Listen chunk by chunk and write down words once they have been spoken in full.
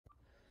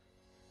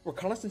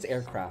Reconnaissance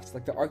aircrafts,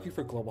 like the Argue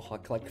for Global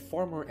Hawk, collect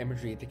far more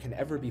imagery than can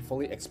ever be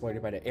fully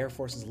exploited by the Air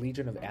Force's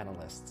legion of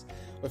analysts,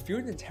 with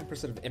fewer than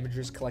 10% of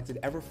images collected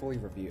ever fully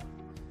reviewed.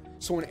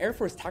 So when Air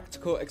Force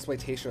tactical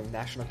exploitation of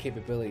national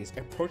capabilities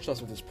approached us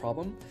with this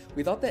problem,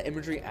 we thought that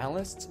imagery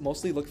analysts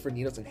mostly looked for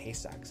needles in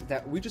haystacks,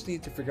 that we just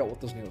needed to figure out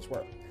what those needles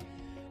were.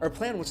 Our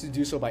plan was to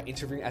do so by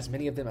interviewing as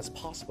many of them as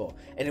possible,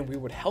 and then we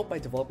would help by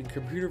developing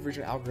computer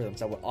vision algorithms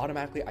that would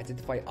automatically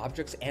identify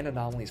objects and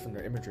anomalies from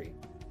their imagery.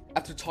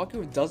 After talking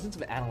with dozens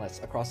of analysts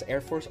across the Air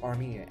Force,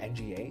 Army, and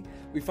NGA,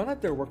 we found out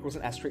their work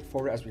wasn't as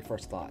straightforward as we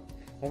first thought.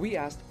 When we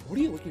asked, "What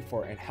are you looking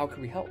for and how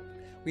can we help?"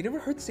 we never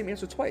heard the same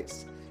answer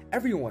twice.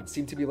 Everyone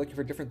seemed to be looking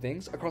for different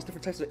things across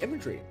different types of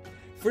imagery.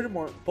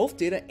 Furthermore, both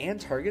data and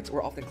targets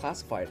were often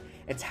classified,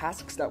 and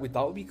tasks that we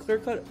thought would be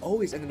clear-cut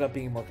always ended up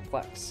being more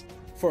complex.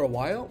 For a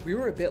while, we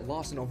were a bit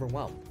lost and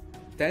overwhelmed.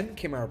 Then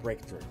came our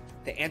breakthrough,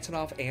 the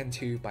Antonov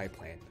An-2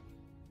 biplane.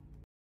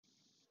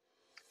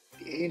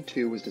 The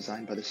An-2 was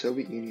designed by the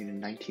Soviet Union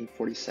in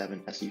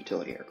 1947 as a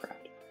utility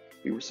aircraft.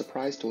 We were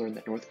surprised to learn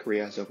that North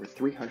Korea has over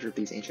 300 of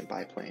these ancient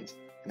biplanes,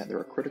 and that they're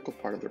a critical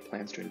part of their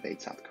plans to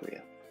invade South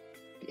Korea.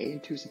 The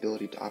An-2's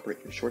ability to operate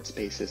in short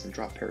spaces and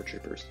drop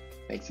paratroopers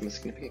makes them a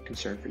significant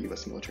concern for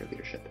U.S. military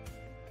leadership.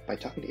 By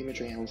talking to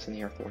imagery analysts in the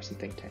Air Force and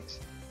think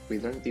tanks, we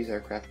learned that these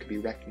aircraft could be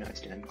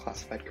recognized in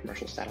unclassified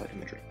commercial satellite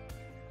imagery.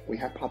 We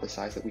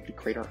hypothesized that we could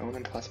create our own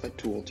unclassified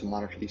tool to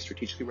monitor these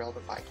strategically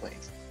relevant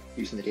biplanes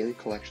using the daily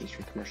collections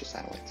from commercial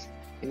satellites,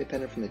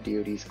 independent from the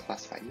DoD's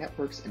classified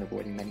networks and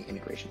avoiding many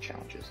integration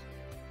challenges.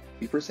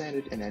 We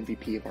presented an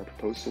MVP of our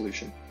proposed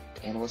solution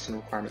to analysts and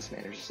requirements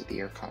managers at the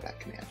Air Combat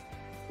Command,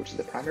 which is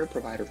the primary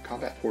provider of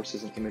combat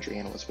forces and imagery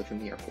analysts within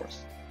the Air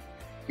Force.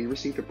 We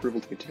received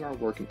approval to continue our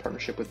work in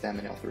partnership with them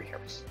and L3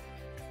 Harris.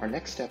 Our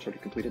next steps are to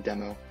complete a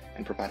demo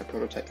and provide a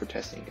prototype for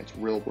testing against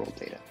real-world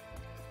data.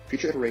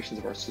 Future iterations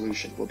of our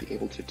solution will be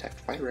able to detect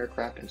fighter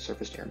aircraft and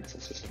surface-to-air missile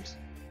systems.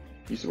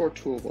 Use of our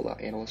tool will allow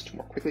analysts to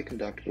more quickly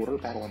conduct order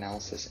battle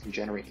analysis and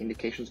generate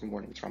indications and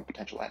warnings from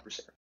potential adversaries.